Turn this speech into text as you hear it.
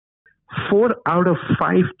4 out of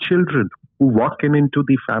 5 children who walk into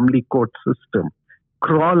the family court system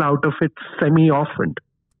crawl out of it semi-orphaned.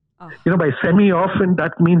 By semi-orphaned,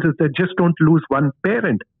 that means that they just don't lose one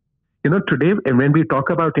parent. Today, when we talk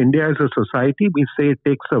about India as a society, we say it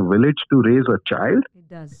takes a village to raise a child. It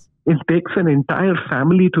does. It takes an entire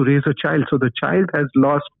family to raise a child. So the child has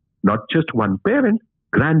lost not just one parent,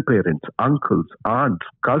 grandparents, uncles, aunts,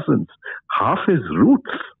 cousins, half his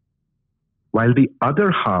roots, while the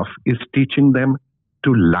other half is teaching them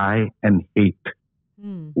to lie and hate.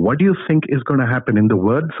 What do you think is going to happen? In the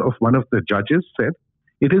words of one of the judges said,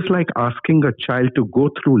 it is like asking a child to go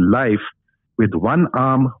through life with one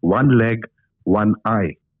arm, one leg, one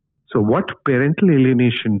eye. So what parental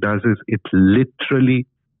alienation does is it literally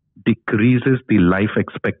decreases the life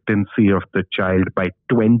expectancy of the child by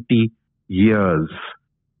 20 years.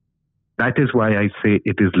 That is why I say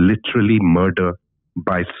it is literally murder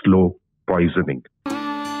by slow poisoning.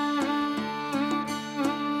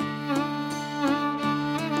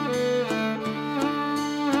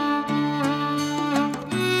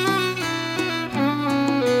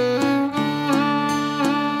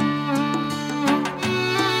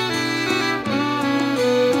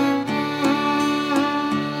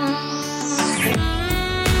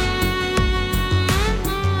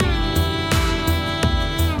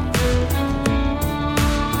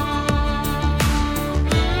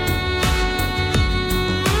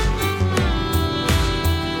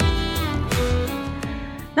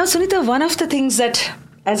 Now, Sunita, one of the things that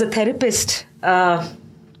as a therapist,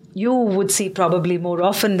 you would see probably more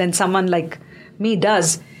often than someone like me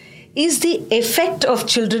does, is the effect of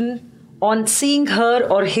children on seeing her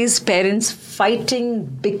or his parents fighting,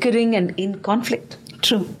 bickering and in conflict.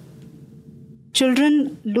 True.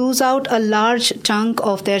 Children lose out a large chunk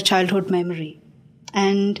of their childhood memory.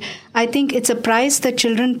 And I think it's a price that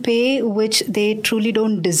children pay which they truly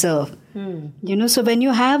don't deserve. So when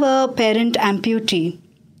you have a parent amputee,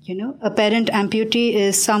 a parent amputee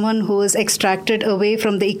is someone who is extracted away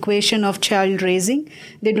from the equation of child raising.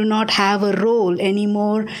 They do not have a role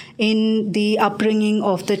anymore in the upbringing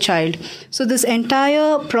of the child. So this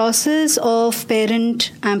entire process of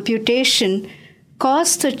parent amputation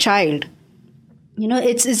costs the child.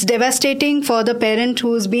 It's devastating for the parent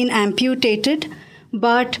who's been amputated,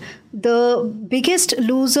 but the biggest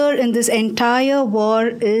loser in this entire war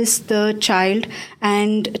is the child.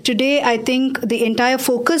 And today, I think the entire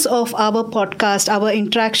focus of our podcast, our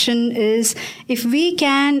interaction is if we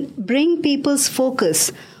can bring people's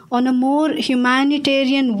focus on a more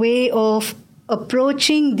humanitarian way of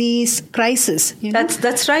approaching these crises.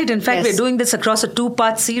 That's right. In fact, We're doing this across a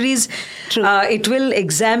 2-part series. True. It will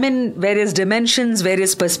examine various dimensions,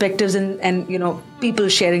 various perspectives, and people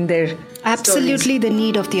sharing their absolutely stories. The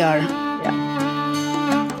need of the hour. Yeah.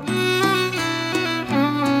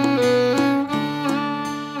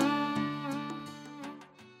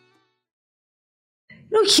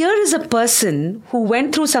 Here is a person who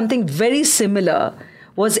went through something very similar,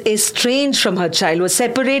 was estranged from her child, was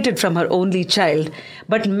separated from her only child,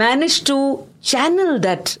 but managed to channel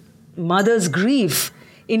that mother's grief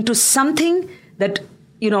into something that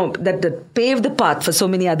that paved the path for so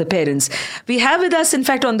many other parents. We have with us, in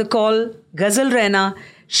fact, on the call, Ghazal Raina.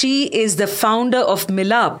 She is the founder of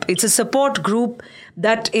Milap. It's a support group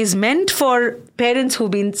that is meant for parents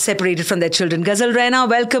who've been separated from their children. Ghazal Raina,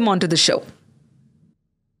 welcome onto the show.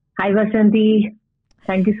 Hi, Vasanti.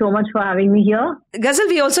 Thank you so much for having me here. Ghazal,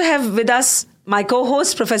 we also have with us my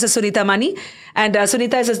co-host, Professor Sunita Mani. And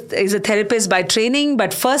Sunita is a therapist by training.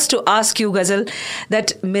 But first to ask you, Ghazal,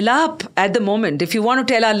 that Milap at the moment, if you want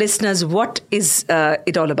to tell our listeners, what is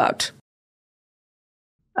it all about?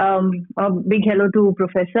 A big hello to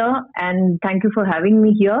Professor and thank you for having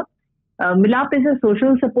me here. Milap is a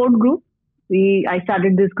social support group. I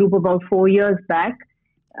started this group about 4 years back.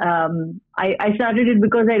 I started it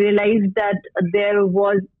because I realized that there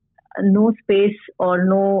was no space or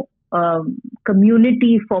no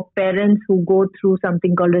community for parents who go through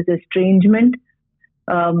something called as estrangement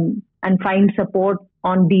and find support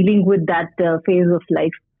on dealing with that phase of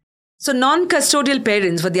life. So non-custodial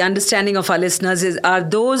parents, for the understanding of our listeners, are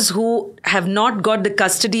those who have not got the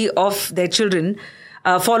custody of their children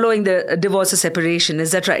following the divorce or separation.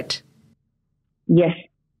 Is that right? Yes,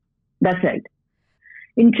 that's right.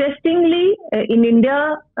 Interestingly, in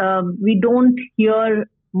India, we don't hear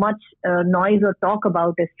much noise or talk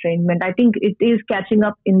about estrangement. I think it is catching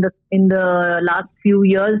up in the last few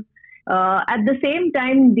years. At the same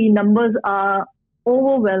time, the numbers are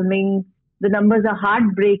overwhelming. The numbers are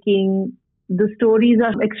heartbreaking. The stories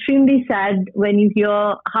are extremely sad when you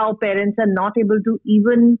hear how parents are not able to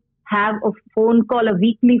even have a phone call, a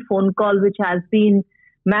weekly phone call, which has been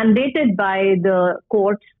mandated by the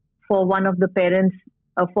courts for one of the parents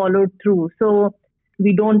followed through. So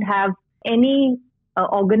we don't have any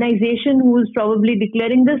organization who's probably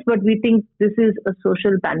declaring this, but we think this is a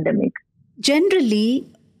social pandemic. Generally,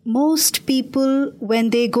 most people, when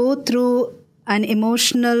they go through an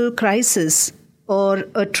emotional crisis or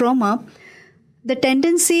a trauma, the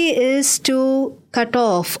tendency is to cut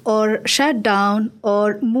off or shut down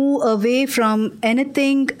or move away from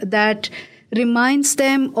anything that reminds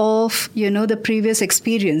them of, the previous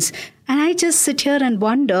experience. And I just sit here and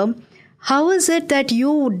wonder, how is it that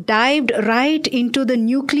you dived right into the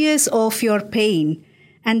nucleus of your pain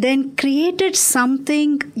and then created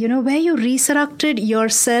something, where you resurrected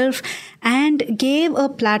yourself and gave a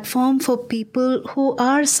platform for people who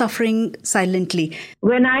are suffering silently?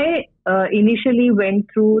 When I initially went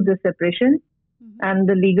through the separation and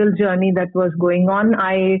the legal journey that was going on,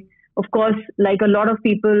 I, of course, like a lot of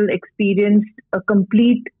people, experienced a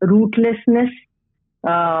complete rootlessness,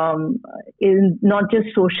 in not just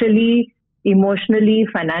socially, emotionally,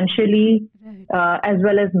 financially, as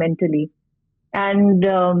well as mentally. And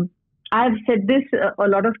I've said this a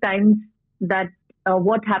lot of times that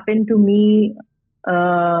what happened to me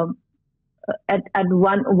at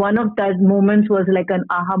one of those moments was like an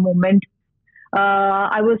aha moment.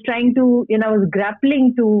 I was trying to, I was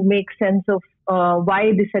grappling to make sense of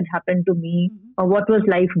why this had happened to me, or what was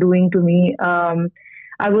life doing to me.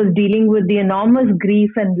 I was dealing with the enormous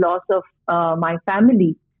grief and loss of my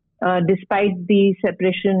family. Despite the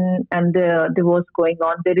separation and the divorce going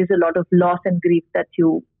on, there is a lot of loss and grief that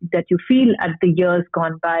you feel at the years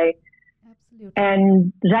gone by. Absolutely.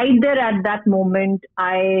 And right there at that moment,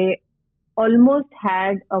 I almost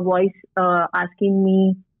had a voice asking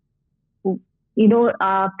me,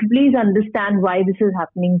 please understand why this is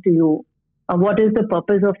happening to you. What is the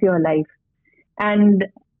purpose of your life? And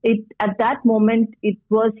at that moment, it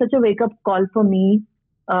was such a wake-up call for me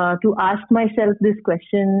to ask myself this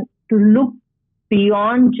question, to look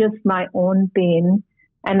beyond just my own pain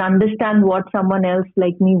and understand what someone else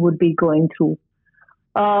like me would be going through.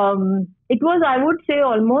 It was, I would say,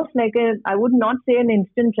 almost like I would not say an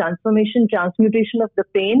instant transmutation of the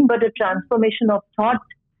pain, but a transformation of thought.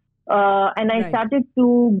 And I started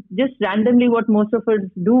to just randomly, what most of us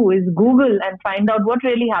do is Google and find out what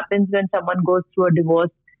really happens when someone goes through a divorce.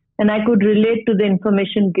 And I could relate to the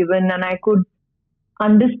information given, and I could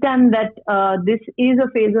understand that this is a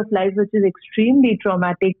phase of life which is extremely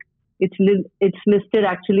traumatic. It's listed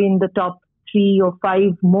actually in the top 3 or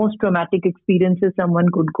 5 most traumatic experiences someone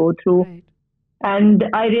could go through. Right. And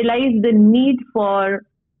I realized the need for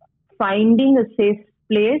finding a safe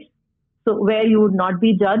place, so where you would not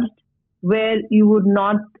be judged, where you would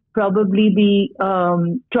not probably be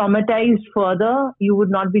traumatized further, you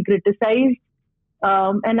would not be criticized.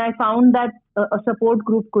 And I found that a support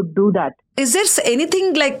group could do that. Is there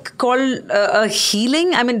anything like called a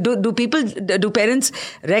healing? I mean, do parents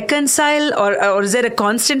reconcile, or is there a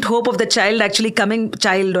constant hope of the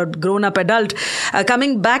child or grown up adult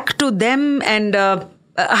coming back to them? And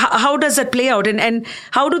how does that play out? And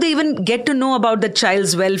how do they even get to know about the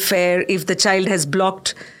child's welfare if the child has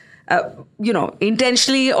blocked,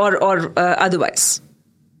 intentionally or otherwise?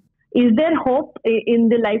 Is there hope in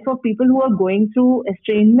the life of people who are going through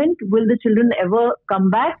estrangement? Will the children ever come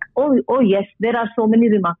back? Oh yes, there are so many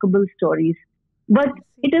remarkable stories. But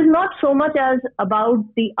it is not so much as about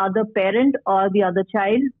the other parent or the other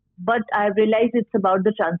child, but I realized it's about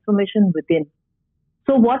the transformation within.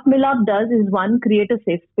 So what Milap does is, one, create a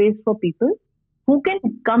safe space for people who can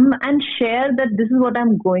come and share that this is what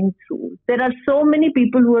I'm going through. There are so many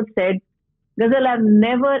people who have said, Ghazal, I've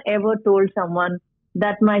never ever told someone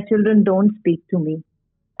that my children don't speak to me.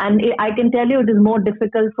 And I can tell you it is more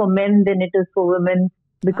difficult for men than it is for women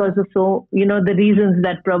because of the reasons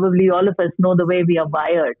that probably all of us know, the way we are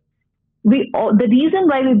wired. The reason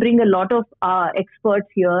why we bring a lot of experts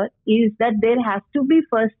here is that there has to be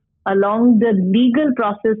first, along the legal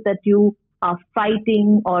process that you are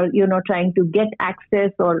fighting or, trying to get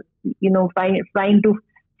access or, trying to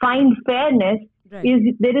find fairness, right.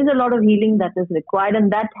 There is a lot of healing that is required, and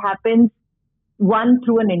that happens, one,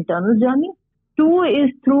 through an internal journey. 2 is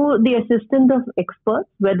through the assistance of experts,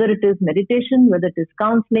 whether it is meditation, whether it is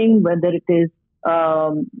counseling, whether it is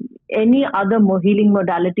any other healing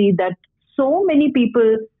modality that so many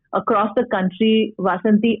people across the country,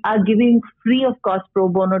 Vasanti, are giving free of cost pro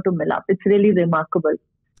bono to Milap. It's really remarkable.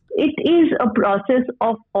 It is a process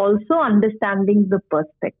of also understanding the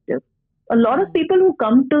perspective. A lot of people who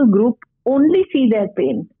come to a group only see their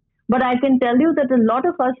pain. But I can tell you that a lot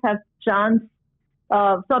of us have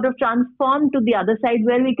sort of transformed to the other side,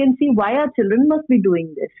 where we can see why our children must be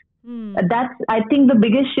doing this. That's, I think, the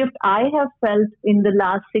biggest shift I have felt in the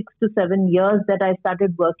last 6 to 7 years that I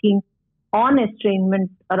started working on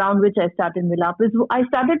estrangement, around which I started Milap, is I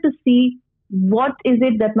started to see what is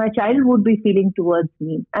it that my child would be feeling towards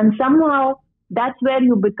me. And somehow that's where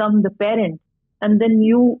you become the parent, and then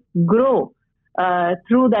you grow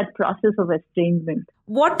through that process of estrangement.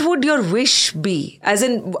 What would your wish be? As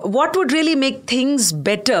in, what would really make things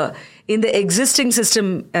better in the existing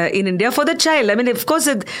system in India for the child? I mean, of course,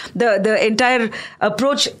 the entire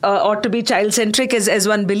approach ought to be child-centric as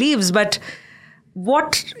one believes, but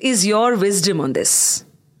what is your wisdom on this?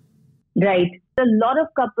 Right. A lot of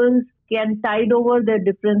couples can tide over their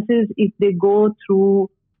differences if they go through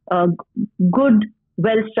good,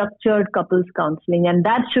 well-structured couples counseling, and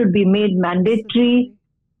that should be made mandatory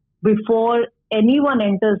before anyone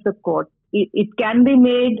enters the court. It can be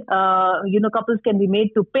made, couples can be made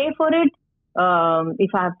to pay for it. If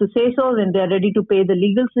I have to say so, when they're ready to pay the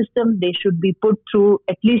legal system, they should be put through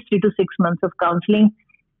at least 3 to 6 months of counseling.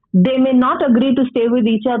 They may not agree to stay with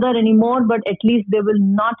each other anymore, but at least they will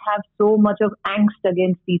not have so much of angst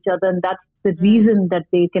against each other, and that's the reason that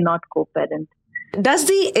they cannot co-parent. Does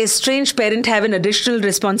the estranged parent have an additional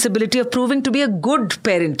responsibility of proving to be a good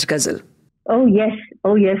parent, Ghazal? Oh yes.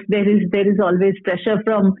 There is always pressure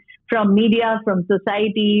from media, from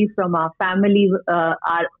society, from our family,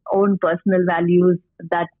 our own personal values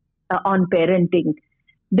that on parenting.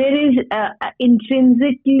 There is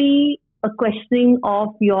intrinsically a questioning of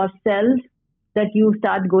yourself that you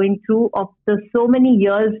start going through of the so many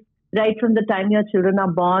years, right from the time your children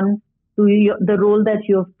are born to the role that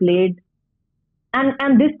you have played.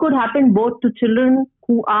 And this could happen both to children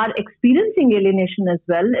who are experiencing alienation as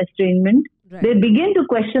well, estrangement. Right. They begin to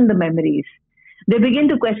question the memories. They begin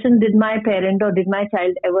to question, did my parent or did my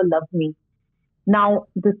child ever love me? Now,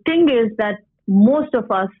 the thing is that most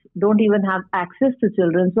of us don't even have access to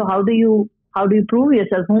children. So how do you prove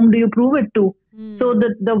yourself? Whom do you prove it to? So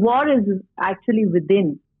the war is actually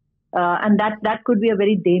within. And that could be a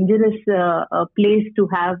very dangerous place to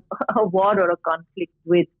have a war or a conflict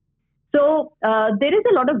with. So there is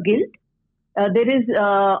a lot of guilt. There is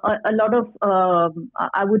a lot of,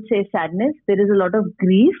 I would say, sadness. There is a lot of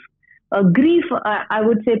grief. Grief, I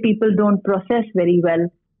would say, people don't process very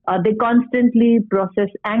well. They constantly process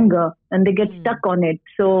anger and they get stuck on it.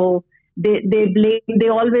 So they blame. They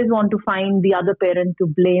always want to find the other parent to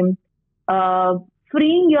blame.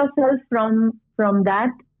 Freeing yourself from that.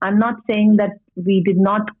 I'm not saying that we did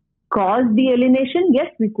not cause the alienation. Yes,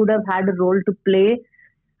 we could have had a role to play.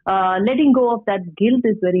 Letting go of that guilt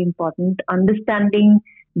is very important. Understanding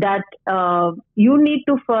that you need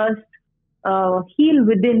to first heal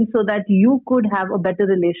within so that you could have a better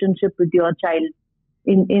relationship with your child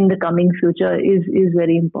in the coming future is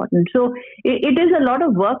very important. So it is a lot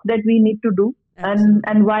of work that we need to do.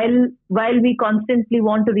 And while we constantly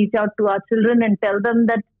want to reach out to our children and tell them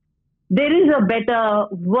that there is a better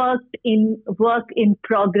work in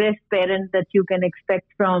progress parent that you can expect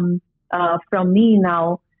from me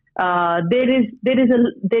now. There is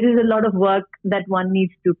a lot of work that one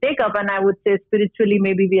needs to take up, and I would say spiritually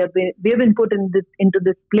maybe we have been put into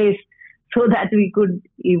this place so that we could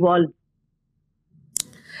evolve.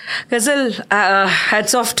 Ghazal,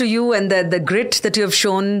 hats off to you and the grit that you have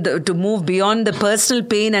shown to move beyond the personal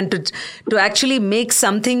pain and to actually make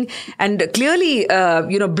something, and clearly,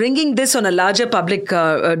 bringing this on a larger public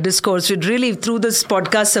discourse would really, through this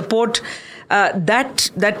podcast, support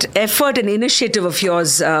that effort and initiative of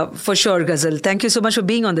yours for sure, Ghazal. Thank you so much for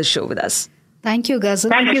being on the show with us. Thank you, Ghazal.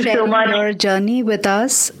 Thank you so much. Your journey with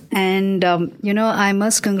us, and I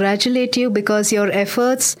must congratulate you because your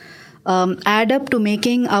efforts add up to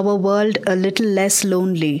making our world a little less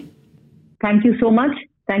lonely. Thank you so much.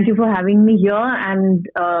 Thank you for having me here and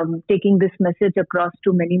taking this message across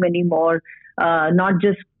to many, many more, not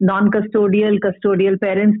just non-custodial, custodial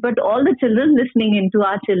parents, but all the children listening into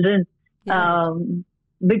our children. Yeah.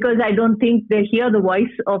 Because I don't think they hear the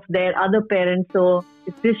voice of their other parents. So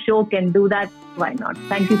if this show can do that, why not?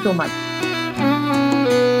 Thank you so much.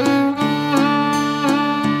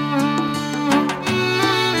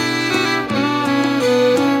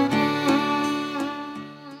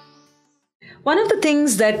 One of the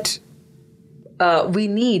things that we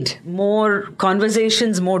need more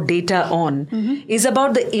conversations, more data on is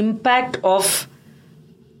about the impact of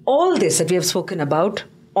all this that we have spoken about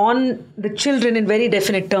on the children in very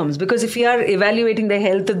definite terms. Because if we are evaluating the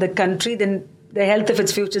health of the country, then the health of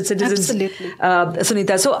its future citizens. Absolutely.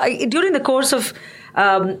 Sunita. So during the course of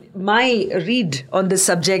my read on this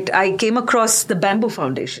subject, I came across the Bamboo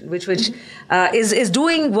Foundation, which is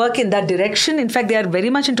doing work in that direction. In fact, they are very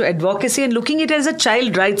much into advocacy and looking at it as a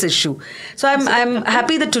child rights issue. So I'm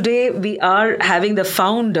happy that today we are having the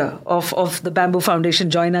founder of the Bamboo Foundation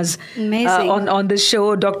join us on this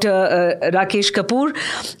show, Dr. Rakesh Kapoor.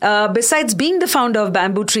 Besides being the founder of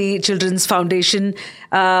Bamboo Tree Children's Foundation,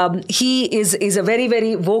 he is a very,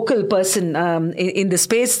 very vocal person in the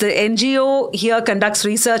space. The NGO here conducts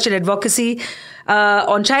research and advocacy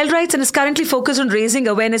on child rights and is currently focused on raising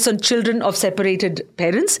awareness on children of separated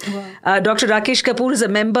parents. Wow. Dr. Rakesh Kapoor is a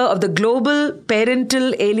member of the Global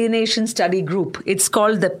Parental Alienation Study Group. It's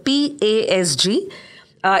called the PASG.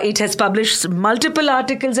 It has published multiple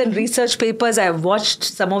articles and research papers. I have watched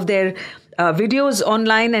some of their videos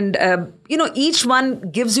online, and each one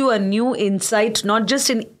gives you a new insight, not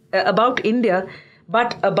just about India,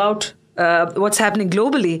 but about what's happening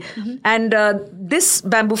globally. Mm-hmm. And this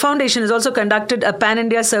Bamboo Foundation has also conducted a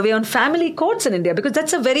pan-India survey on family courts in India, because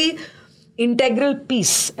that's a very integral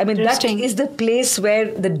piece. I mean, that is the place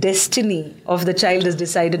where the destiny of the child is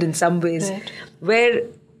decided in some ways, right, where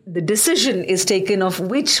the decision is taken of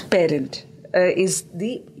which parent is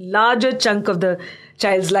the larger chunk of the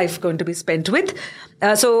child's life going to be spent with.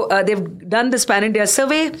 So they've done this Pan-India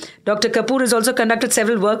survey. Dr. Kapoor has also conducted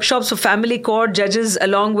several workshops for family court judges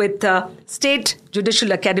along with state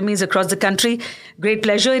judicial academies across the country. Great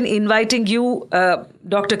pleasure in inviting you,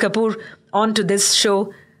 Dr. Kapoor, onto this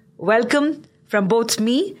show. Welcome from both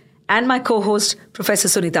me and my co-host, Professor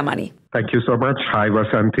Sunita Mani. Thank you so much. Hi,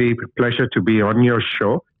 Vasanti. Pleasure to be on your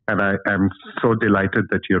show. And I am so delighted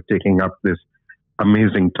that you're taking up this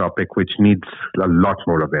amazing topic, which needs a lot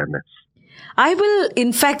more awareness. I will,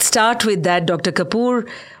 in fact, start with that, Dr. Kapoor.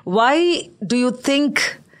 Why do you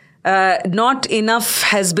think not enough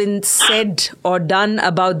has been said or done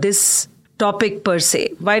about this topic per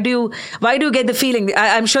se? Why do you get the feeling?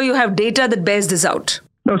 I'm sure you have data that bears this out.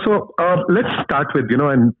 No, so let's start with,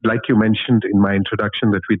 and like you mentioned in my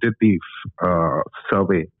introduction, that we did the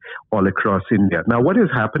survey all across India. Now, what is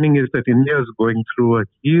happening is that India is going through a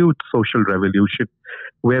huge social revolution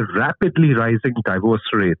where rapidly rising divorce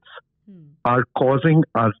rates are causing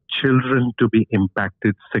our children to be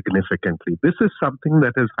impacted significantly. This is something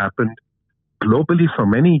that has happened globally for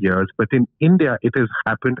many years, but in India, it has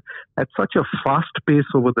happened at such a fast pace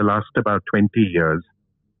over the last about 20 years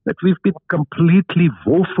that we've been completely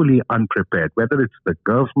woefully unprepared, whether it's the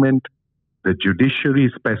government, the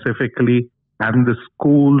judiciary specifically, and the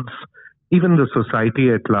schools, even the society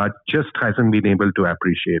at large just hasn't been able to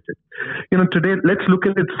appreciate it. Today, let's look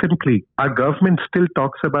at it simply. Our government still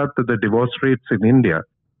talks about that the divorce rates in India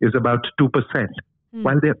is about 2%,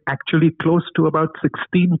 while they're actually close to about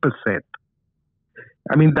 16%.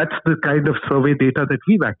 I mean, that's the kind of survey data that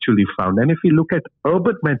we've actually found. And if we look at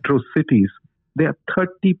urban metro cities, they are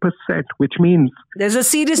 30%, which means... There's a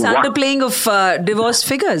serious underplaying of divorce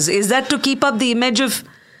figures. Is that to keep up the image of...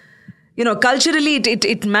 culturally,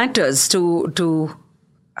 it matters to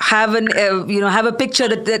have have a picture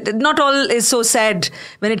that not all is so sad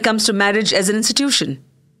when it comes to marriage as an institution.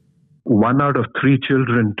 1 out of 3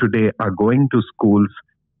 children today are going to schools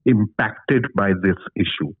impacted by this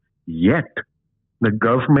issue. Yet, the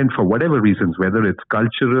government, for whatever reasons, whether it's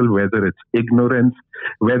cultural, whether it's ignorance,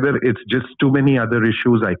 whether it's just too many other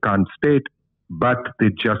issues I can't state, but they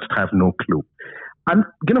just have no clue. And,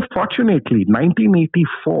 fortunately,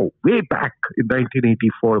 1984, way back in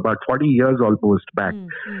 1984, about 40 years almost back,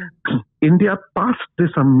 India passed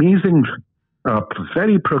this amazing,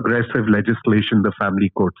 very progressive legislation, the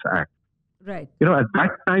Family Courts Act. Right. At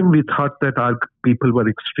that time, we thought that our people were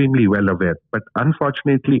extremely well aware. But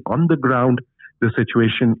unfortunately, on the ground, the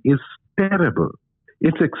situation is terrible.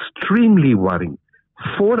 It's extremely worrying.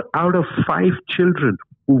 4 out of 5 children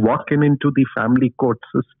who walk into the family court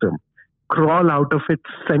system crawl out of it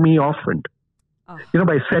semi-orphaned.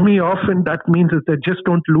 By semi-orphaned, that means that they just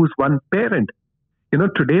don't lose one parent.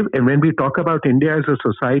 Today, when we talk about India as a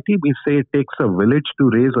society, we say it takes a village to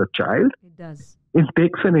raise a child. It does. It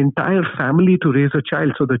takes an entire family to raise a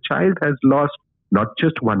child. So the child has lost not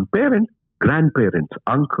just one parent, grandparents,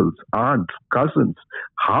 uncles, aunts, cousins,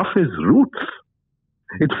 half his roots.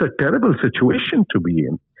 It's a terrible situation to be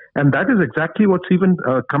in. And that is exactly what's even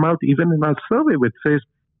come out even in our survey, which says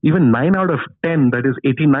even 9 out of 10, that is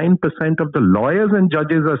 89% of the lawyers and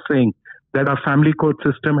judges are saying that our family court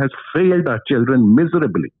system has failed our children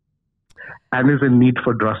miserably and is in need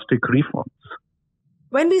for drastic reforms.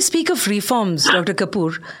 When we speak of reforms, Dr.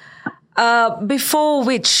 Kapoor, before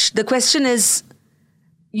which the question is,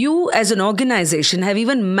 you as an organization have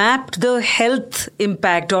even mapped the health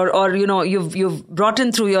impact or you've brought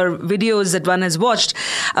in through your videos that one has watched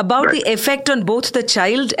about the effect on both the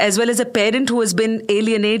child as well as a parent who has been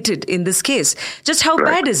alienated in this case. Just how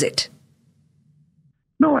bad is it?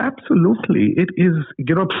 No, absolutely. It is,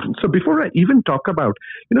 so before I even talk about,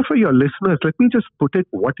 for your listeners, let me just put it,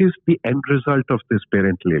 what is the end result of this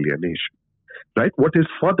parental alienation, right? What is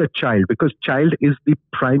for the child? Because child is the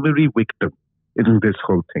primary victim in this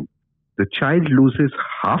whole thing. The child loses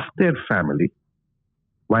half their family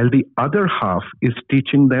while the other half is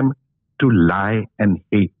teaching them to lie and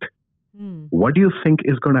hate. What do you think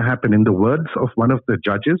is going to happen? In the words of one of the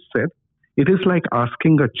judges said, it is like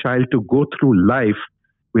asking a child to go through life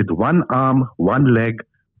with one arm, one leg,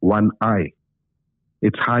 one eye.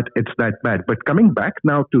 It's hard, it's that bad. But coming back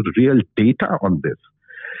now to real data on this,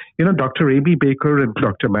 Dr. Amy Baker and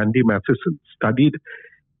Dr. Mandy Matheson studied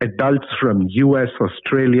adults from US,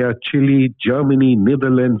 Australia, Chile, Germany,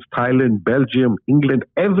 Netherlands, Thailand, Belgium, England,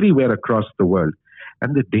 everywhere across the world.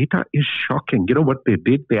 And the data is shocking. You know what they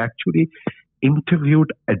did? They actually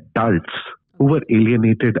interviewed adults who were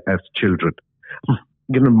alienated as children.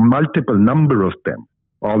 Multiple number of them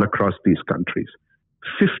all across these countries.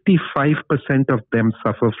 55% of them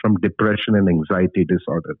suffer from depression and anxiety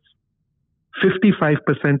disorders.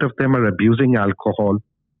 55% of them are abusing alcohol.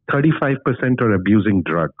 35% are abusing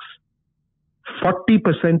drugs.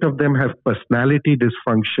 40% of them have personality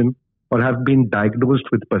dysfunction or have been diagnosed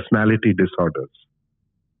with personality disorders.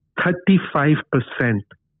 35%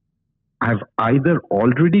 have either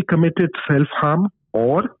already committed self-harm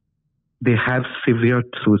or they have severe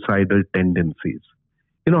suicidal tendencies.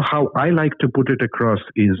 How I like to put it across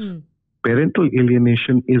is parental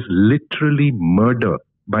alienation is literally murder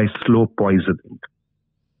by slow poisoning.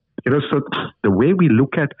 So the way we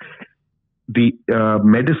look at the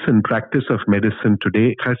practice of medicine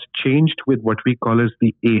today has changed with what we call as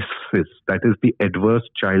the ACEs, that is the adverse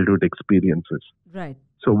childhood experiences. Right.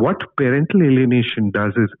 So what parental alienation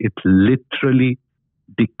does is it literally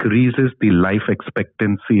decreases the life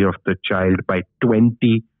expectancy of the child by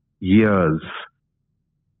 20 years.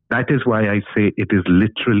 That is why I say it is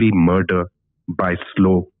literally murder by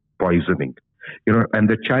slow poisoning. And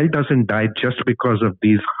the child doesn't die just because of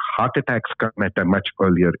these heart attacks come at a much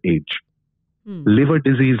earlier age. Liver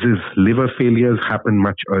diseases, liver failures happen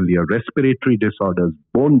much earlier. Respiratory disorders,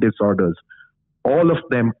 bone disorders, all of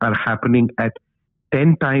them are happening at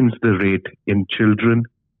 10 times the rate in children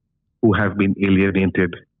who have been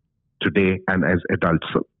alienated today and as adults.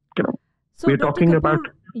 So we're Dr. talking Kapoor, about...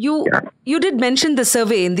 You did mention the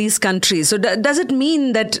survey in these countries. So does it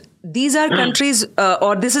mean that these are countries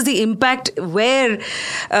or this is the impact where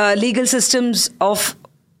legal systems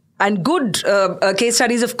and good case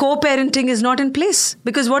studies of co-parenting is not in place?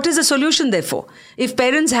 Because what is the solution therefore? If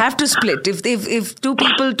parents have to split, if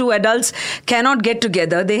two adults cannot get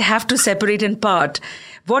together, they have to separate and part.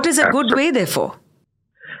 What is a good way therefore?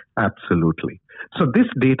 Absolutely. So this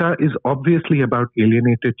data is obviously about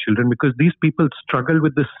alienated children because these people struggle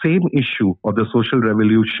with the same issue of the social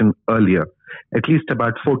revolution earlier, at least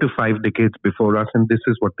about 4 to 5 decades before us, and this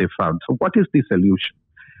is what they found. So what is the solution?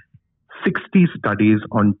 60 studies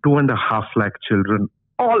on 2.5 lakh children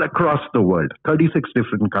all across the world, 36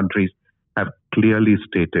 different countries have clearly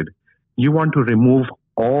stated, you want to remove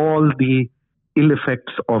all the ill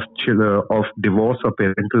effects of divorce or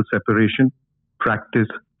parental separation, practice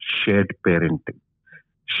shared parenting.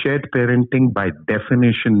 Shared parenting by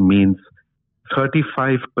definition means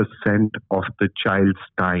 35% of the child's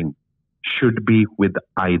time should be with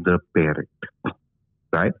either parent,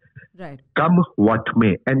 right? Right. Come what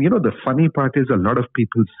may. And the funny part is a lot of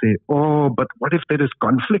people say, oh, but what if there is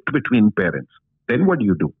conflict between parents? Then what do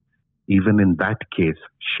you do? Even in that case,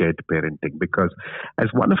 shared parenting. Because as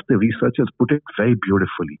one of the researchers put it very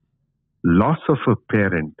beautifully, loss of a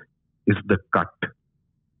parent is the cut.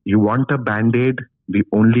 You want a Band-Aid, the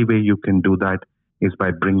only way you can do that is by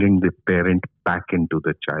bringing the parent back into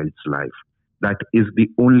the child's life. That is the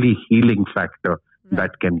only healing factor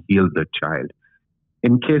that can heal the child.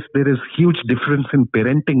 In case there is huge difference in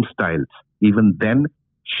parenting styles, even then,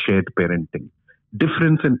 shared parenting.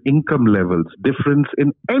 Difference in income levels, difference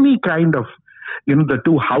in any kind of, the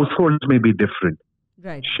two households may be different.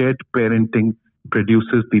 Right. Shared parenting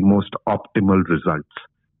produces the most optimal results.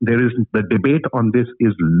 The debate on this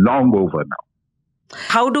is long over now.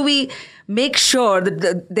 How do we make sure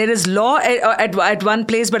that there is law at one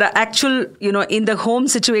place, but actual, in the home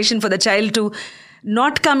situation for the child to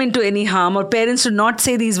not come into any harm or parents to not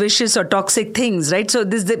say these vicious or toxic things, right? So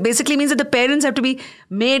this basically means that the parents have to be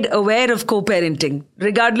made aware of co-parenting,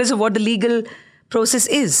 regardless of what the legal process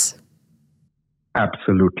is.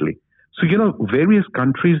 Absolutely. So, various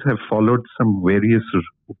countries have followed some various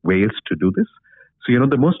ways to do this. So,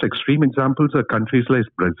 the most extreme examples are countries like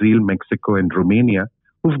Brazil, Mexico, and Romania,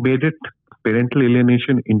 who've made it parental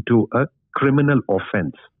alienation into a criminal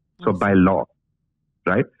offense. So, by law,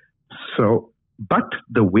 right? So, but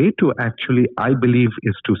the way to actually, I believe,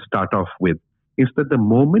 is to start off with is that the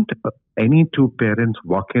moment any two parents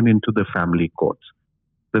walk into the family courts,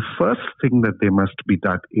 the first thing that they must be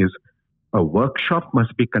done is a workshop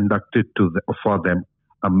must be conducted for them,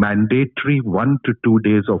 a mandatory 1 to 2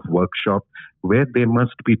 days of workshop where they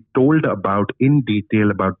must be told in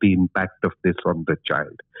detail about the impact of this on the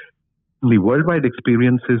child. The worldwide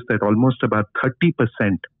experience is that almost about 30%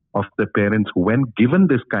 of the parents, when given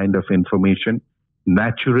this kind of information,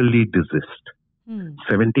 naturally desist.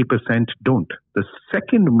 70% don't. The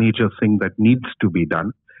second major thing that needs to be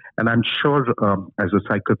done, and I'm sure as a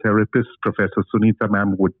psychotherapist, Professor Sunita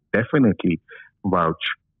ma'am would definitely vouch,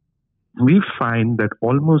 we find that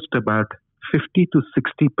almost about 50 to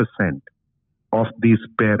 60% of these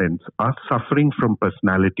parents are suffering from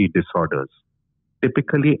personality disorders,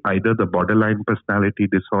 typically either the borderline personality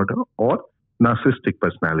disorder or narcissistic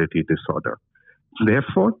personality disorder.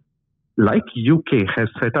 Therefore, like UK has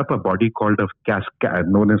set up a body called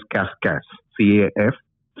known as CAFCAS, CAFCASS.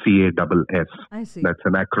 I see. That's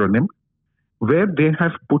an acronym, where they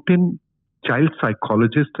have put in child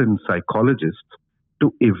psychologists and psychologists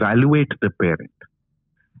to evaluate the parent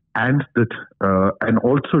and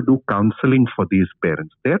also do counseling for these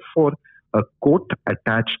parents. Therefore, a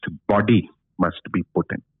court-attached body must be put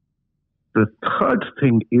in. The third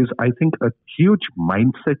thing is, I think, a huge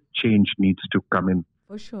mindset change needs to come in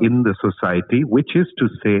the society, which is to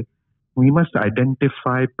say, we must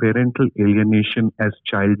identify parental alienation as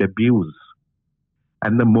child abuse.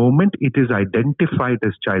 And the moment it is identified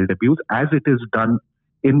as child abuse, as it is done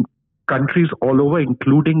in countries all over,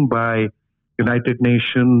 including by United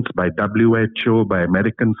Nations, by WHO, by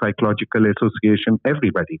American Psychological Association,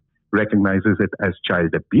 everybody recognizes it as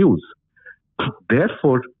child abuse.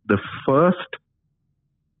 Therefore, the first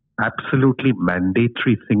absolutely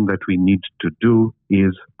mandatory thing that we need to do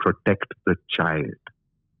is protect the child.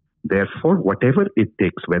 Therefore, whatever it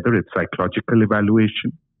takes, whether it's psychological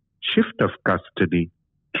evaluation, shift of custody,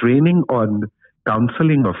 training on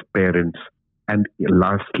counseling of parents, and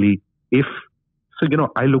lastly,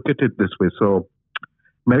 I look at it this way. So,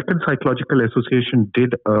 American Psychological Association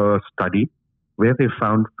did a study where they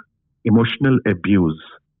found emotional abuse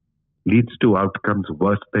leads to outcomes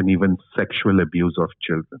worse than even sexual abuse of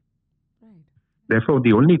children. Right. Therefore,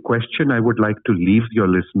 the only question I would like to leave your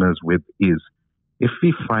listeners with is, if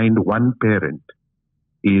we find one parent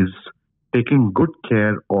is taking good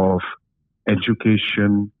care of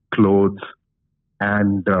education, clothes,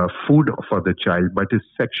 and food for the child, but is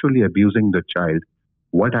sexually abusing the child,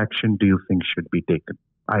 what action do you think should be taken?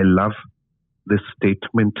 I love this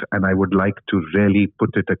statement, and I would like to really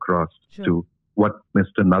put it across to what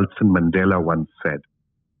Mr. Nelson Mandela once said.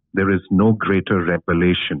 There is no greater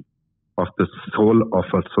revelation of the soul of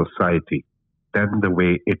a society than the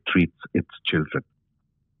way it treats its children.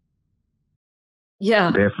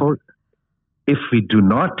 Yeah. Therefore, if we do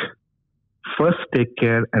not first take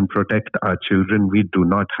care and protect our children, we do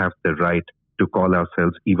not have the right to call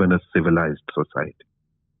ourselves even a civilized society.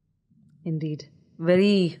 Indeed.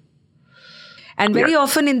 Very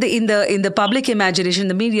often in the public imagination,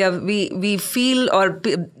 the media, we feel, or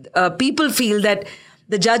people feel, that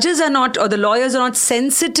the judges are not, or the lawyers are not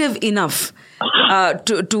sensitive enough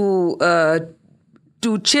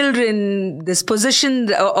to children, this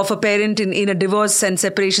position of a parent in a divorce and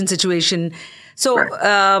separation situation. So,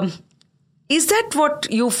 is that what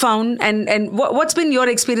you found? And what's been your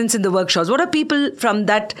experience in the workshops? What are people from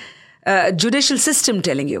that judicial system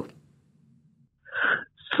telling you?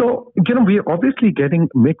 So, we're obviously getting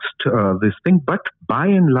mixed this thing, but by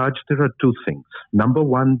and large, there are two things. Number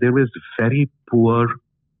one, there is very poor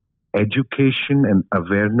education and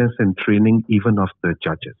awareness and training even of the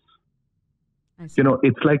judges.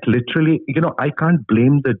 It's like literally, I can't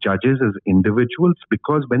blame the judges as individuals,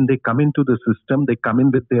 because when they come into the system, they come in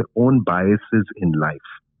with their own biases in life,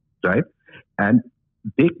 right? And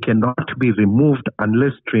they cannot be removed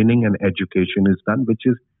unless training and education is done, which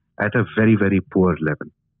is at a very, very poor level.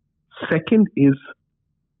 Second is,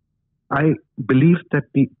 I believe that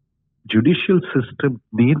the judicial system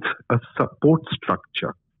needs a support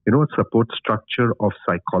structure, a support structure of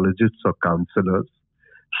psychologists or counselors,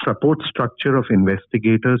 support structure of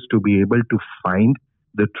investigators to be able to find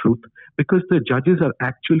the truth, because the judges are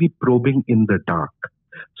actually probing in the dark.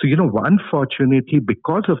 So, unfortunately,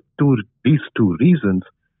 because of these two reasons,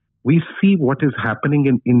 we see what is happening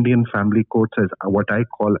in Indian family courts as what I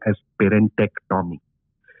call as parentectomy.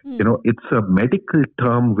 It's a medical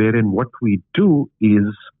term wherein what we do is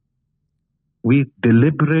we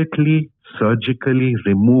deliberately, surgically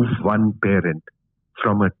remove one parent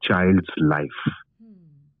from a child's life.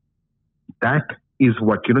 That is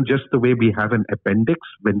what, just the way we have an appendix.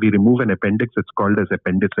 When we remove an appendix, it's called as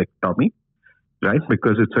appendicectomy, right?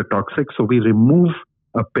 Because it's a toxic. So we remove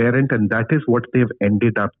a parent, and that is what they've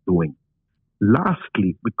ended up doing.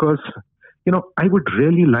 Lastly, because, I would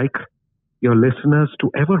really like your listeners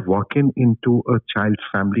to ever walk into a child's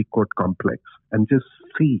family court complex and just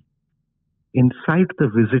see inside the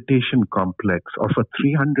visitation complex of a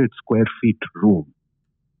 300 square feet room,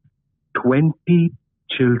 20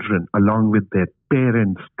 children along with their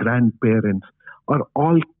parents, grandparents are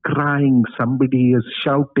all crying. Somebody is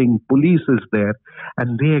shouting, police is there,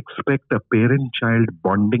 and they expect a parent-child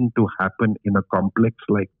bonding to happen in a complex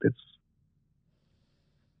like this.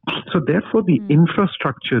 So therefore, the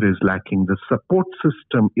infrastructure is lacking. The support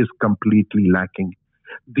system is completely lacking.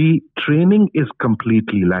 The training is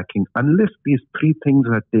completely lacking. Unless these three things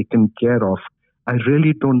are taken care of, I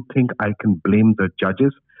really don't think I can blame the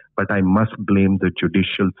judges, but I must blame the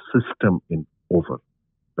judicial system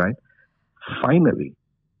right? Finally,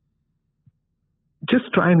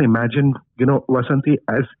 just try and imagine, Vasanti,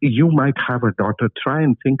 as you might have a daughter, try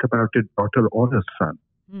and think about it, daughter or a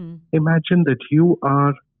son. Imagine that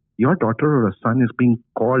your daughter or a son is being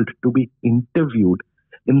called to be interviewed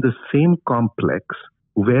in the same complex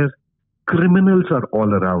where criminals are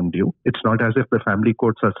all around you. It's not as if the family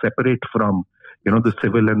courts are separate from, the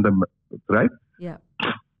civil and the, right? Yeah.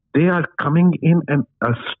 They are coming in and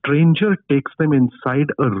a stranger takes them inside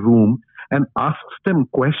a room and asks them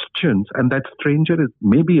questions. And that stranger is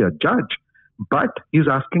maybe a judge, but he's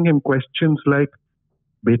asking him questions like,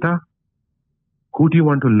 Beta, who do you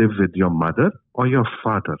want to live with, your mother or your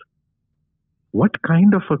father? What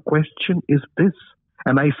kind of a question is this?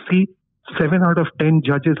 And I see 7 out of 10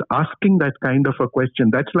 judges asking that kind of a question.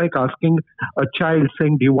 That's like asking a child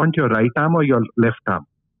saying, do you want your right arm or your left arm?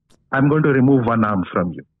 I'm going to remove one arm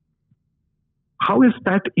from you. How is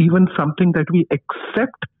that even something that we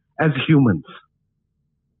accept as humans?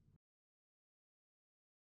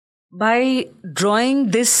 By drawing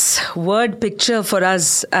this word picture for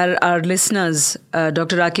us, our listeners,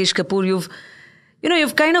 Dr. Rakesh Kapoor,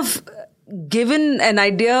 you've kind of given an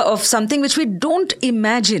idea of something which we don't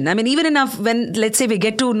imagine. I mean, even enough when, let's say, we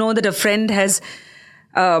get to know that a friend has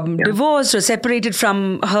divorced or separated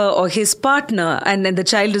from her or his partner, and then the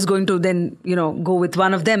child is going to then, go with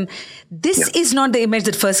one of them. This is not the image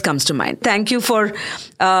that first comes to mind. Thank you for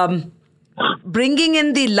bringing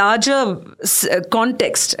in the larger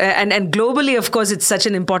context. And globally, of course, it's such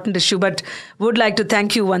an important issue, but would like to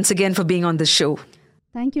thank you once again for being on the show.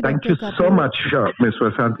 Thank you, Thank Dr. you Kapoor. so much, Ms.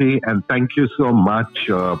 Vasanti, and thank you so much,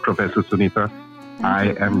 Professor Sunita.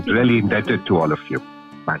 I am really indebted to all of you.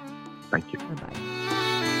 Bye. Thank you. Bye-bye.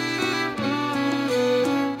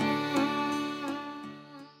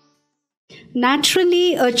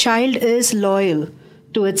 Naturally, a child is loyal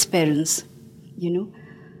to its parents,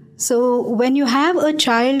 So when you have a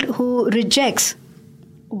child who rejects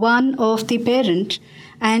one of the parent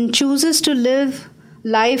and chooses to live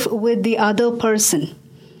life with the other person,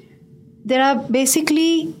 there are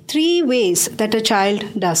basically 3 ways that a child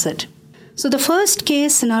does it. So the first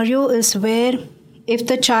case scenario is where if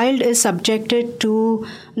the child is subjected to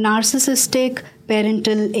narcissistic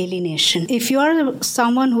parental alienation. If you are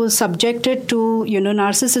someone who is subjected to,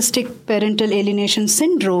 narcissistic parental alienation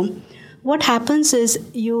syndrome, what happens is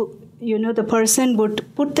the person would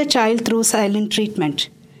put the child through silent treatment,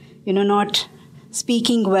 not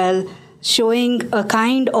speaking well, showing a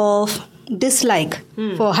kind of dislike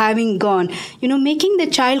for having gone, making the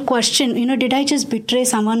child question, did I just betray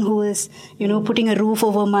someone who is, putting a roof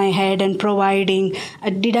over my head and providing,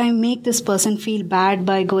 did I make this person feel bad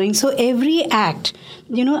by going? So every act,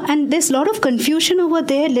 and there's a lot of confusion over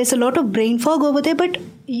there. There's a lot of brain fog over there, but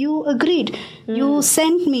you agreed, you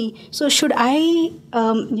sent me. So should I,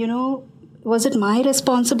 was it my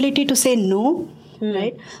responsibility to say no?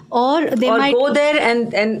 Right? Or they might go there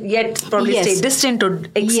and yet probably stay distant or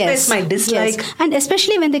express my dislike. Yes. And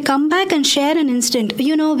especially when they come back and share an instant,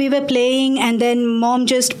 we were playing and then mom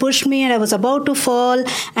just pushed me and I was about to fall,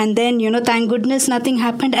 and then, thank goodness nothing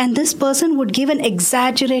happened. And this person would give an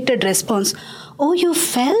exaggerated response. Oh, you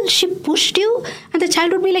fell? She pushed you? And the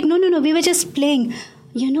child would be like, no, we were just playing.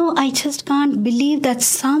 I just can't believe that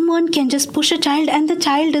someone can just push a child, and the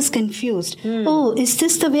child is confused. Oh, is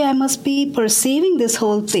this the way I must be perceiving this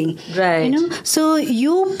whole thing? Right. So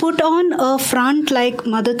you put on a front like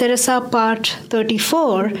Mother Teresa part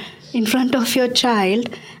 34 in front of your child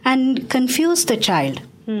and confuse the child.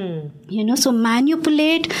 So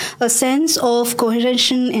manipulate a sense of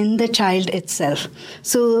cohesion in the child itself.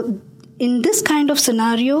 So in this kind of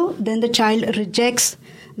scenario, then the child rejects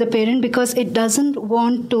the parent because it doesn't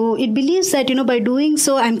want to, it believes that, by doing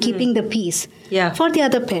so, I'm keeping the peace for the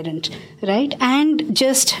other parent, right? And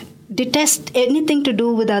just detest anything to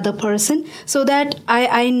do with the other person, so that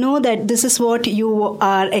I know that this is what you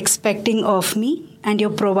are expecting of me and you're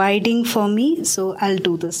providing for me, so I'll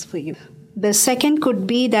do this for you. The second could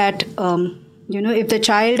be that, if the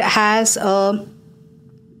child has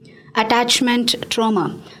attachment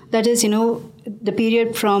trauma, that is, the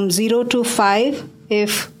period from 0 to 5,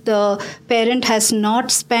 if the parent has not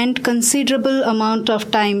spent considerable amount of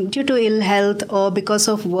time due to ill health or because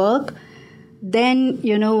of work, then,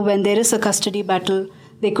 when there is a custody battle,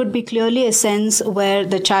 there could be clearly a sense where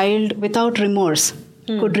the child, without remorse,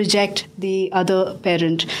 could reject the other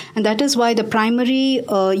parent. And that is why the primary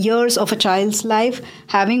years of a child's life,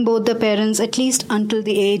 having both the parents at least until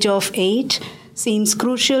the age of 8, seems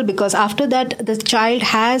crucial, because after that the child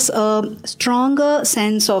has a stronger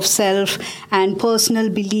sense of self and personal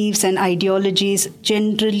beliefs and ideologies,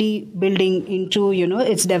 generally building into,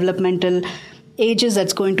 its developmental ages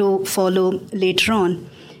that's going to follow later on.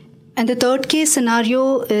 And the third case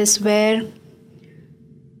scenario is where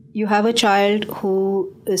you have a child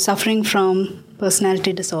who is suffering from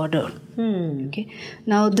personality disorder. Okay.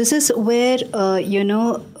 Now, this is where,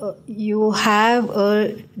 you have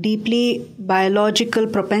a deeply biological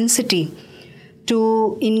propensity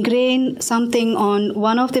to ingrain something on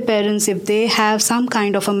one of the parents. If they have some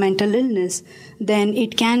kind of a mental illness, then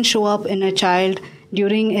it can show up in a child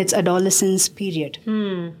during its adolescence period.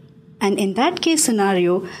 And in that case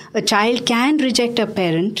scenario, a child can reject a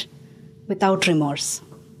parent without remorse.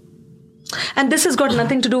 And this has got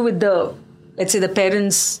nothing to do with let's say, the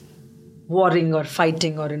parents warring or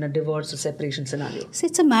fighting or in a divorce or separation scenario. So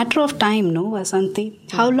it's a matter of time, no, Vasanti?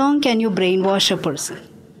 How long can you brainwash a person?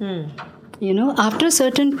 After a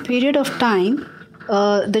certain period of time,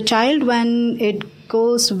 the child, when it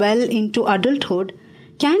goes well into adulthood,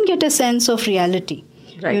 can get a sense of reality.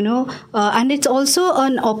 Right. And it's also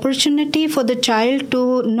an opportunity for the child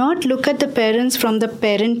to not look at the parents from the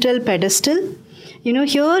parental pedestal.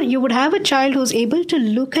 Here you would have a child who's able to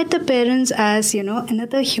look at the parents as,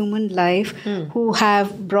 another human life who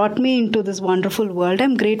have brought me into this wonderful world.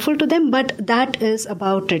 I'm grateful to them, but that is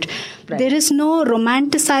about it. Right. There is no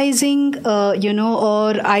romanticizing,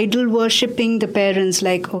 or idol worshipping the parents,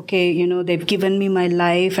 like, okay, they've given me my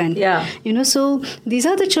life. And, so these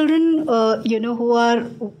are the children, who are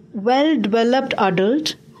well-developed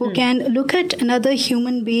adult, who can look at another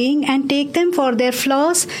human being and take them for their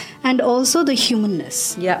flaws and also the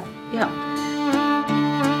humanness. Yeah.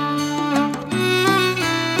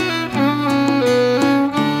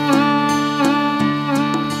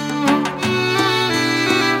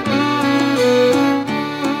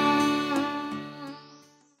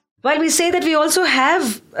 While we say that, we also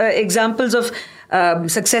have examples of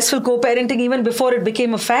successful co-parenting even before it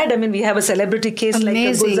became a fad. I mean, we have a celebrity case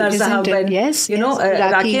Amazing, like Gulzar Sahab. And, yes,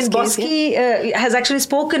 Rakhi and Bosky has actually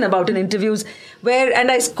spoken about in interviews where,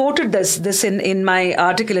 and I quoted this in my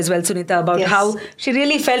article as well, Sunita, about how she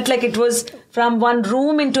really felt like it was from one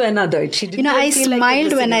room into another. She didn't I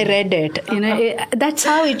smiled when I read it. That's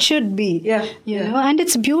how it should be. And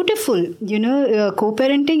it's beautiful.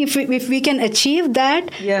 Co-parenting, if we can achieve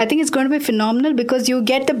that, I think it's going to be phenomenal, because you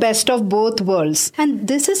get the best of both worlds. And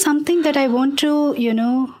this is something that I want to,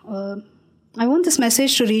 I want this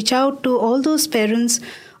message to reach out to all those parents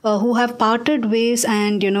who have parted ways,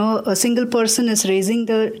 and, a single person is raising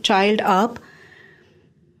the child up.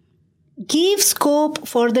 Give scope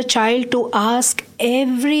for the child to ask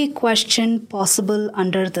every question possible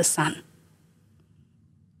under the sun.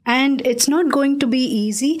 And it's not going to be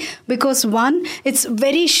easy, because one, it's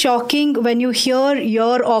very shocking when you hear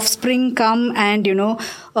your offspring come and,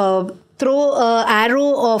 throw an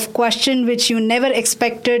arrow of question which you never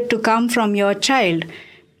expected to come from your child.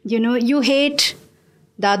 You hate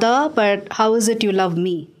Dada, but how is it you love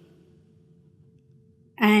me?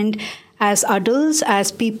 And as adults,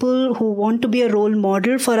 as people who want to be a role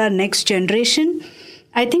model for our next generation,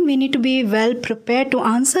 I think we need to be well prepared to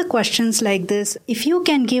answer questions like this. If you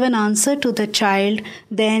can give an answer to the child,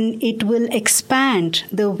 then it will expand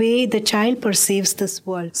the way the child perceives this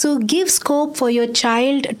world. So give scope for your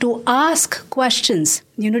child to ask questions.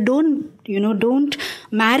 Don't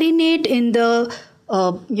marinate in the,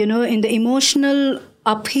 in the emotional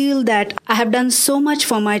upheaval that I have done so much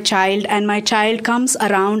for my child, and my child comes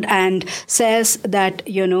around and says that,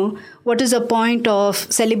 what is the point of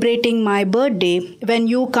celebrating my birthday when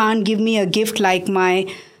you can't give me a gift like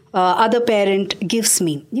my other parent gives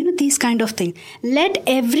me? These kind of things. Let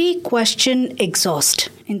every question exhaust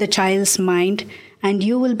in the child's mind, and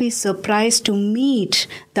you will be surprised to meet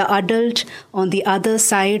the adult on the other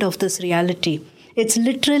side of this reality. It's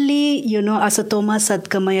literally, Asatoma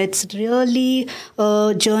Sadgamaya. It's really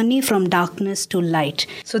a journey from darkness to light.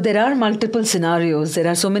 So there are multiple scenarios. There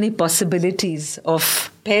are so many possibilities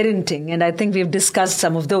of parenting, and I think we've discussed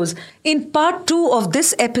some of those. In part 2 of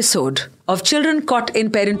this episode of Children Caught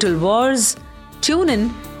in Parental Wars, tune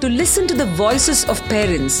in to listen to the voices of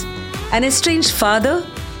parents. An estranged father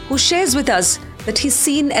who shares with us that he's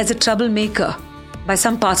seen as a troublemaker by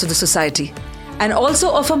some parts of the society, and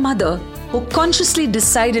also of a mother who consciously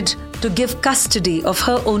decided to give custody of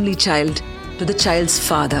her only child to the child's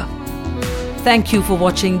father. Thank you for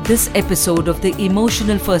watching this episode of the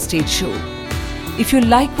Emotional First Aid Show. If you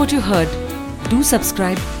like what you heard, do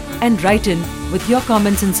subscribe and write in with your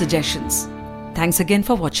comments and suggestions. Thanks again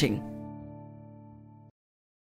for watching.